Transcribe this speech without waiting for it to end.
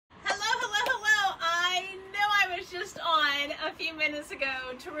minutes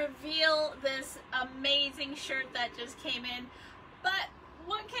ago to reveal this amazing shirt that just came in. But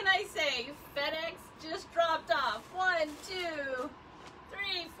what can I say? FedEx just dropped off 1, 2,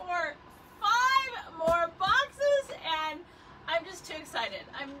 3, 4, 5 more boxes, and I'm just too excited.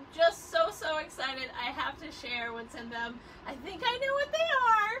 I'm just so excited. I have to share what's in them. I think I know what they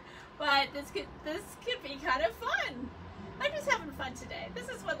are, but this could be kind of fun. I'm just having fun today. This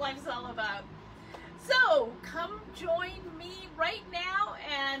is what life's all about. So come join me right now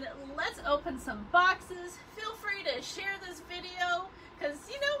and let's open some boxes. Feel free to share this video because,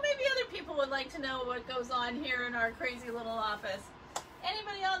 you know, maybe other people would like to know what goes on here in our crazy little office.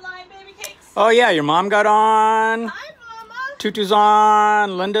 Anybody online, baby cakes? Oh yeah, your mom got on. Hi, Mama. Tutu's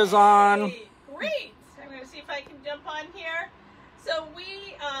on. Linda's on. Hey, great. I'm going to see if I can jump on here. So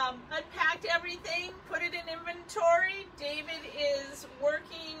we unpacked everything, put it in inventory. David is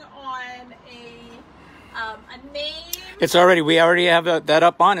working on a name. It's already, we already have that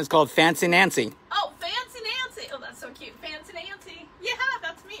up on. It's called Fancy Nancy. Oh, Fancy Nancy. Oh, that's so cute. Fancy Nancy. Yeah,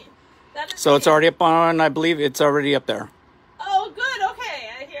 that's me. That is So me. it's already up on, I believe it's already up there. Oh, good.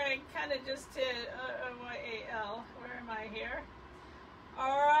 Okay. I kind of just did Y-A-L. Where am I here?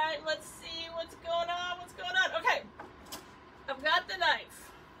 All right. Let's see what's going on. What's going on? Okay. I've got the knife.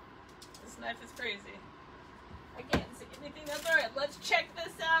 This knife is crazy. I can't see anything. That's all right. Let's check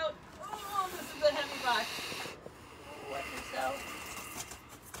this out. Oh, this is a heavy box. What is out?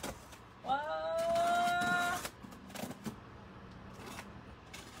 Whoa.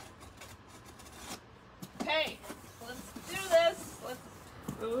 Okay, let's do this.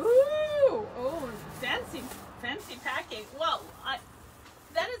 Ooh, oh, fancy packing. Whoa,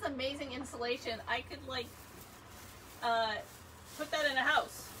 that is amazing insulation. I could like put that in a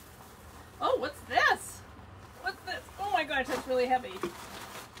house. Oh, what's this? What's this? Oh my gosh, that's really heavy.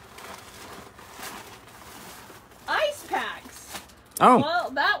 Ice packs. Oh. Well,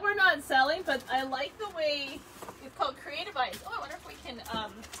 that we're not selling, but I like the way it's called Creative Ice. Oh, I wonder if we can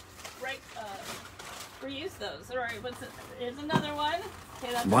reuse those. All right, what's it? Here's another one.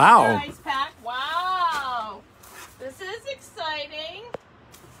 Okay, that's wow. another ice pack. Wow. This is exciting.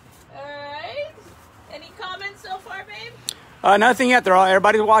 All right. Any comments so far, babe? Nothing yet.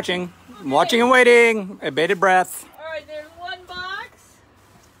 Everybody's watching. Okay. Watching and waiting. A bated breath. All right, there's one box.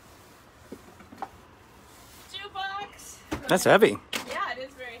 2 box. That's heavy. Yeah, it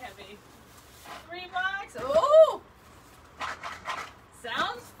is very heavy. 3 box. Oh!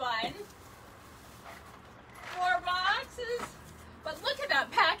 Sounds fun. 4 boxes. But look at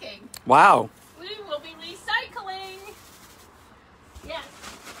that packing. Wow. We will be recycling. Yes.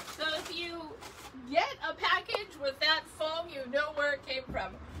 So if you get a package with that foam, you know where it came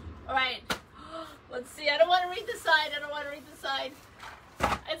from. All right. Let's see. I don't want to read the side.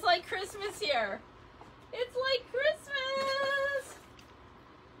 It's like Christmas here. It's like Christmas.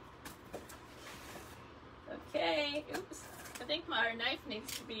 Okay. Oops. I think my knife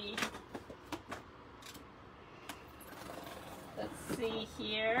needs to be... Let's see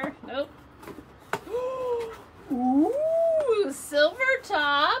here. Nope. Ooh, silver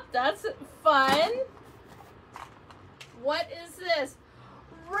top. That's fun. What is this?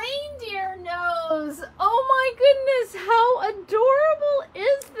 Reindeer nose. Oh my goodness. How adorable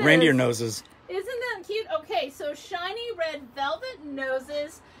is this? Reindeer noses. Isn't that cute? Okay, so shiny red velvet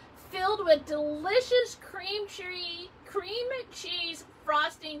noses filled with delicious cream cheese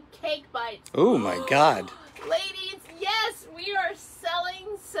frosting cake bites. Oh my God. Ladies, yes, we are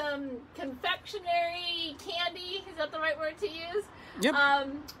selling some confectionery candy. Is that the right word to use? Yep.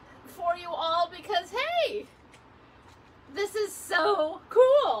 For you all because, hey, this is so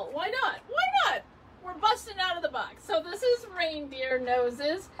cool. Why not? Why not? We're busting out of the box. So this is reindeer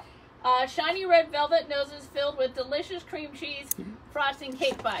noses. Shiny red velvet noses filled with delicious cream cheese frosting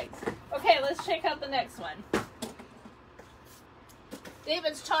cake bites. Okay, let's check out the next one.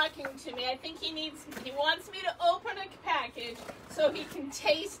 David's talking to me. I think he wants me to open a package so he can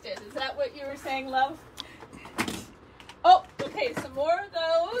taste it. Is that what you were saying, love? Oh, okay, some more of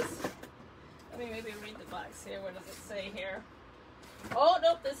those. Let me maybe read the box here. What does it say here? Oh,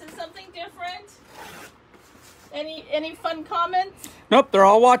 nope, this is something different. Any fun comments? Nope, they're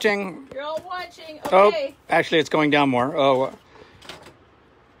all watching. You're all watching. Oh, Okay. actually, it's going down more. Oh,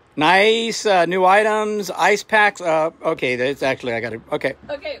 nice new items, ice packs. Okay, that's actually I got it. Okay.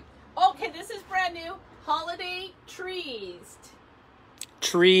 Okay. Okay, this is brand new. Holiday trees.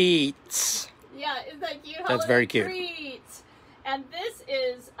 Treats. Yeah, isn't that cute? That's very cute. Treats. And this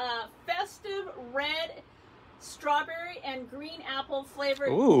is festive red strawberry and green apple flavored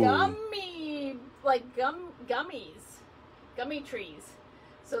Ooh. gummy trees.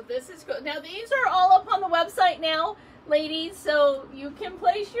 So this is good. Now these are all up on the website now. ladies, so you can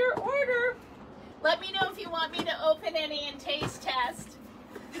place your order. Let me know if you want me to open any and taste test.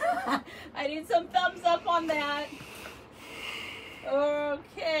 I need some thumbs up on that.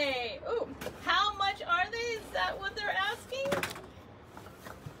 Okay. Ooh, how much are they? Is that what they're asking?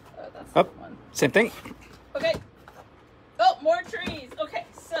 Oh, that's the one. Same thing. Okay. Oh, more trees. Okay,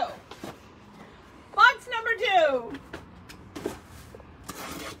 so box number 2.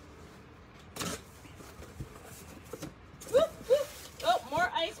 Whoop, whoop. Oh, more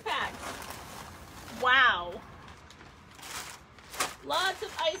ice packs. Wow. Lots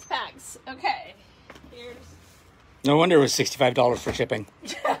of ice packs. Okay. Here's. No wonder it was $65 for shipping.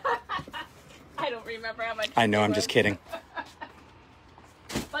 I don't remember how much. I know, it I'm was. just kidding.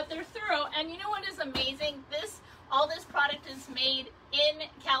 But they're thorough, and you know what is amazing? All this product is made in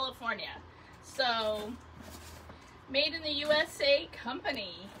California. So, made in the USA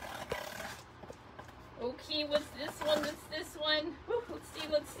company. Okay, what's this one? What's this one? Whew,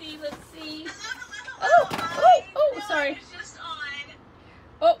 let's see. Oh, sorry.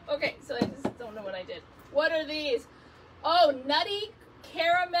 Oh, okay, so I just don't know what I did. What are these? Oh, nutty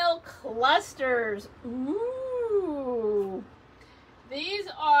caramel clusters. Ooh. These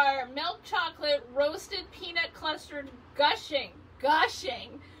are milk chocolate roasted peanut clustered gushing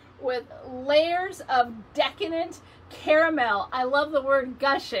with layers of decadent caramel. I love the word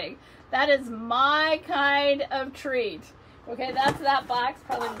gushing. That is my kind of treat. Okay, that's that box.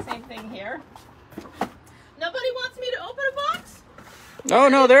 Probably the same thing here. Nobody wants me to open a box?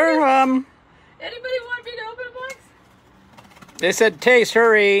 No, they're, Anybody want me to open a box? they said taste,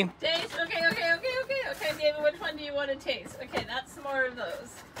 hurry. Taste? Okay, David, which one do you want to taste? Okay, that's some more of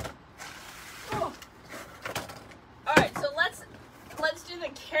those. Oh. All right, so let's do the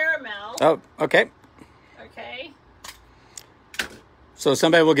caramel. Oh, okay. Okay. So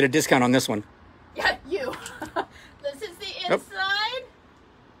somebody will get a discount on this one. Yeah, you. This is the inside.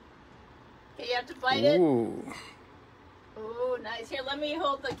 Okay, you have to bite it. Ooh. Ooh, nice. Here, let me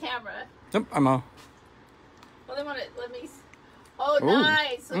hold the camera. Nope, I'm a... Well, they want to let me. Oh, Ooh.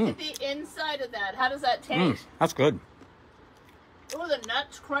 nice. Look at the inside of that. How does that taste? That's good. Ooh, the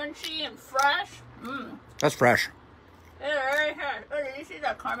nuts crunchy and fresh. That's fresh. Right here. Oh, did you see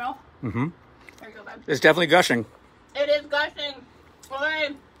that caramel? Mm-hmm. There you go, bud. It's definitely gushing. It is gushing. Okay.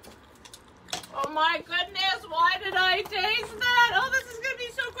 Oh my goodness, why did I taste that? Oh, this is going to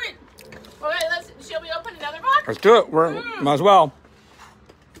be so quick. Okay, shall we open another box? Let's do it. Might as well.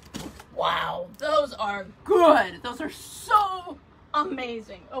 Wow, those are good. Those are so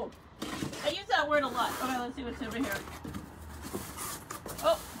amazing. Oh, I use that word a lot. Okay, let's see what's over here.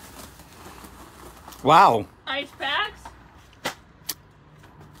 Oh, Wow. ice packs.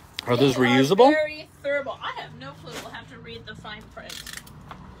 Are those They reusable? Are very durable. I have no clue. We'll have to read the fine print.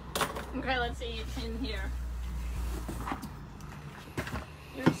 Okay, let's see. It's in here.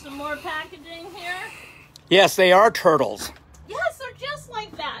 Here's some more packaging here. Yes, they are turtles, Yes, they're just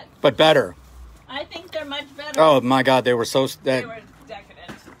like that. but better. I think they're much better. Oh my God, they were so... They were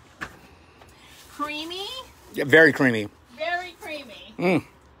decadent. Creamy. Yeah, very creamy. Very creamy. Mm.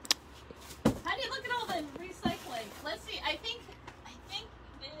 How do you look at all the recycling? Let's see. I think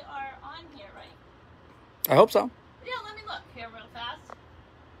they are on here, right? I hope so. Yeah, let me look here real fast.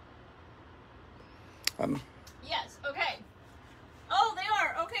 Yes. Okay. Oh, they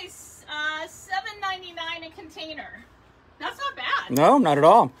are. Okay. $7.99 a container. That's not bad. No, not at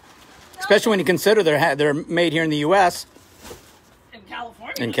all. No, Especially when you consider they're made here in the U.S. in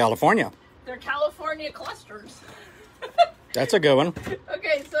California. In California. They're California clusters. That's a good one.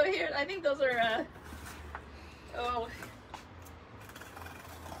 Okay, so here, I think those are, oh.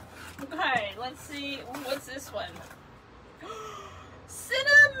 Okay, let's see, what's this one?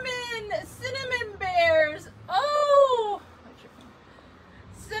 Cinnamon bears. Oh,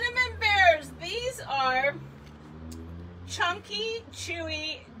 cinnamon bears. These are chunky,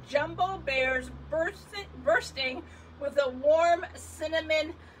 chewy jumbo bears bursting with a warm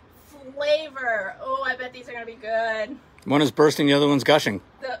cinnamon flavor. Oh, I bet these are gonna be good. One is bursting, the other one's gushing.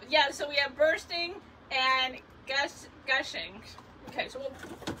 Yeah, so we have bursting and gushing. Okay, so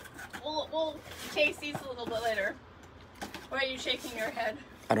we'll taste these a little bit later. Why are you shaking your head?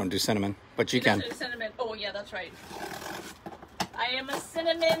 I don't do cinnamon, but you can. Do cinnamon. Oh yeah, that's right. I am a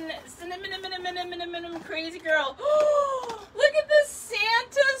cinnamon crazy girl. Oh, look at the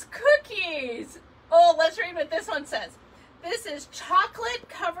Santa's cookies. Oh, let's read what this one says. This is chocolate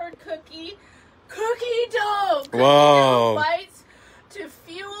covered cookie dough. Cookie Whoa. dough bites to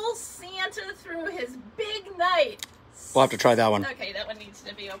fuel Santa through his big night. We'll have to try that one. Okay, that one needs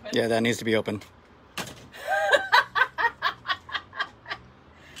to be open. Yeah, that needs to be open.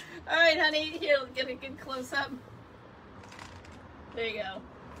 All right, honey, here, get a good close up. There you go.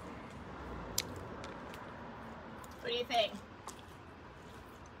 What do you think?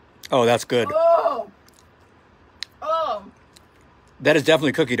 Oh, that's good. Oh! Oh! That is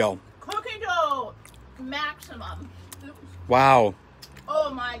definitely cookie dough. Cookie dough maximum. Oops. Wow.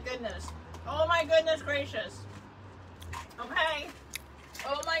 Oh my goodness. Oh my goodness gracious. Okay.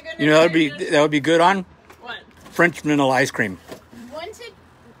 Oh my goodness. You know, gracious. that would be good on What? French vanilla ice cream. Wanted?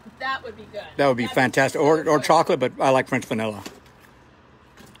 That would be good. That would be fantastic. Or good. chocolate, but I like French vanilla.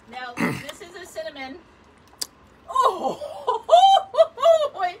 Now, this is a cinnamon. Oh!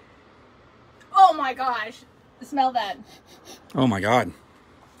 Oh my gosh. Smell that. Oh my God.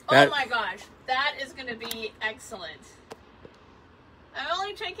 Oh my gosh. That is going to be excellent. I'm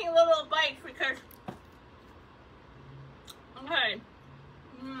only taking a little bite because... Okay.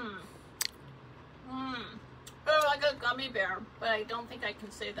 Oh, like a gummy bear. But I don't think I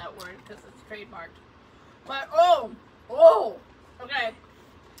can say that word because it's trademarked. But, oh! Okay.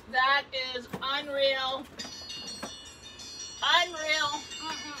 That is unreal. Unreal.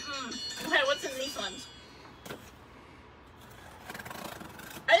 Okay, what's in these ones?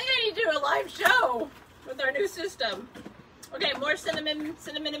 I think I need to do a live show with our new system. Okay, more cinnamon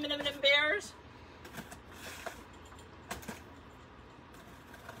bears.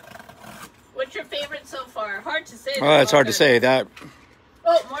 What's your favorite so far? Hard to say. Oh, it's hard to say that.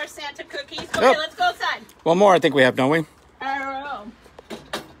 Oh, more Santa cookies. Okay, Yep. let's go outside. One more, I think we have, don't we? I don't know.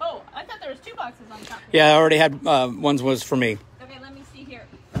 Oh, I thought there was 2 boxes on top. Yeah, I already had ones was for me. Okay, let me see here.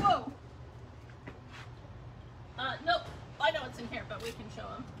 Whoa. Nope. I know what's in here, but we can show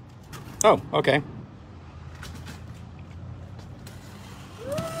them. Oh, okay.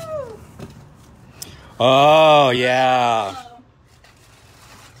 Woo! Oh, yeah. Oh.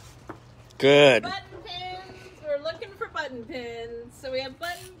 Good. Button pins. We're looking for button pins. So we have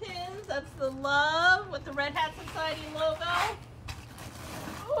button pins. That's the love with the Red Hat Society logo.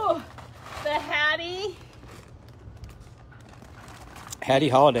 Ooh, the Hattie. Hattie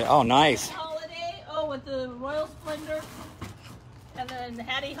Holiday. Oh, nice. Holiday. Oh, with the Royal Splendor. And then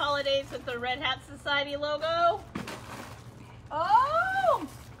Hattie Holidays with the Red Hat Society logo. Oh,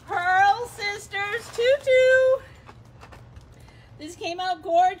 Pearl Sisters Tutu. This came out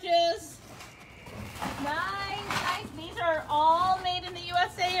gorgeous. Nice. These are all made in the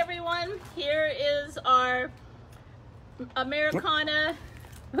USA, everyone. Here is our Americana.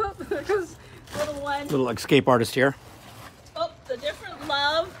 Little one. Little escape artist here. Oh, the different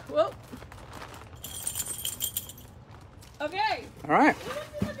love. Whoop. Okay. All right.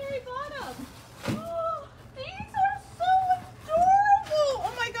 What's in the very bottom? Oh, these are so adorable.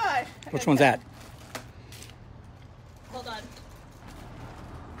 Oh my gosh. Which one's that? Hold on.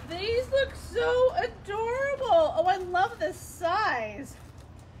 These look so adorable. Oh, I love this size.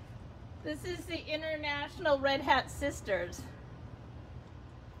 This is the International Red Hat Sisters.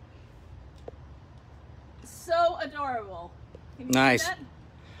 So adorable. Can you see Nice. that?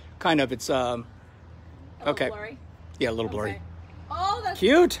 Kind of. It's A little okay. blurry. Yeah, a little blurry. Okay. Oh, that's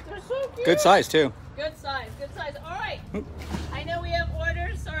Cute. They're so cute. Good size too. Good size. Good size. All right. I know we have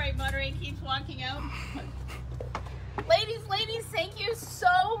orders. Sorry, Monterey keeps walking out. Ladies, thank you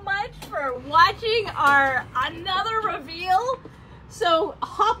so much for watching our another reveal. So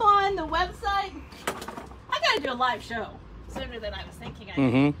hop on the website. I gotta do a live show sooner than I was thinking I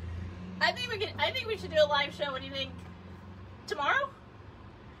would. Mm-hmm. I think we should do a live show. What do you think? Tomorrow?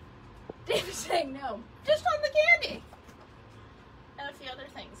 David's saying no. Just on the candy. And a few other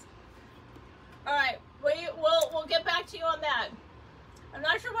things. All right, we'll get back to you on that. I'm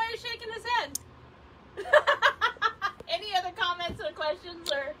not sure why he's shaking his head. Any other comments or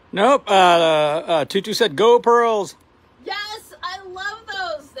questions or? Nope. Tutu said, "Go Pearls." Yes, I love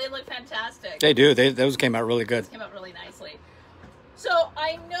those. They look fantastic. They do. Those came out really good. Came out really nicely. So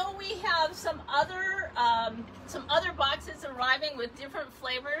I know we have some other boxes arriving with different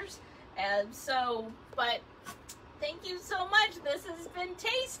flavors, and so. But thank you so much. This has been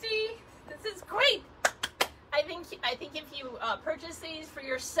tasty. This is great. I think if you purchase these for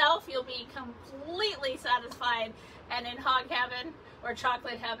yourself, you'll be completely satisfied and in hog heaven or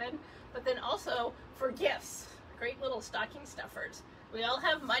chocolate heaven. But then also for gifts, great little stocking stuffers. We all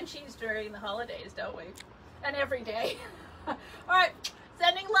have munchies during the holidays, don't we? And every day. All right,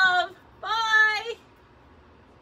 sending love. Bye.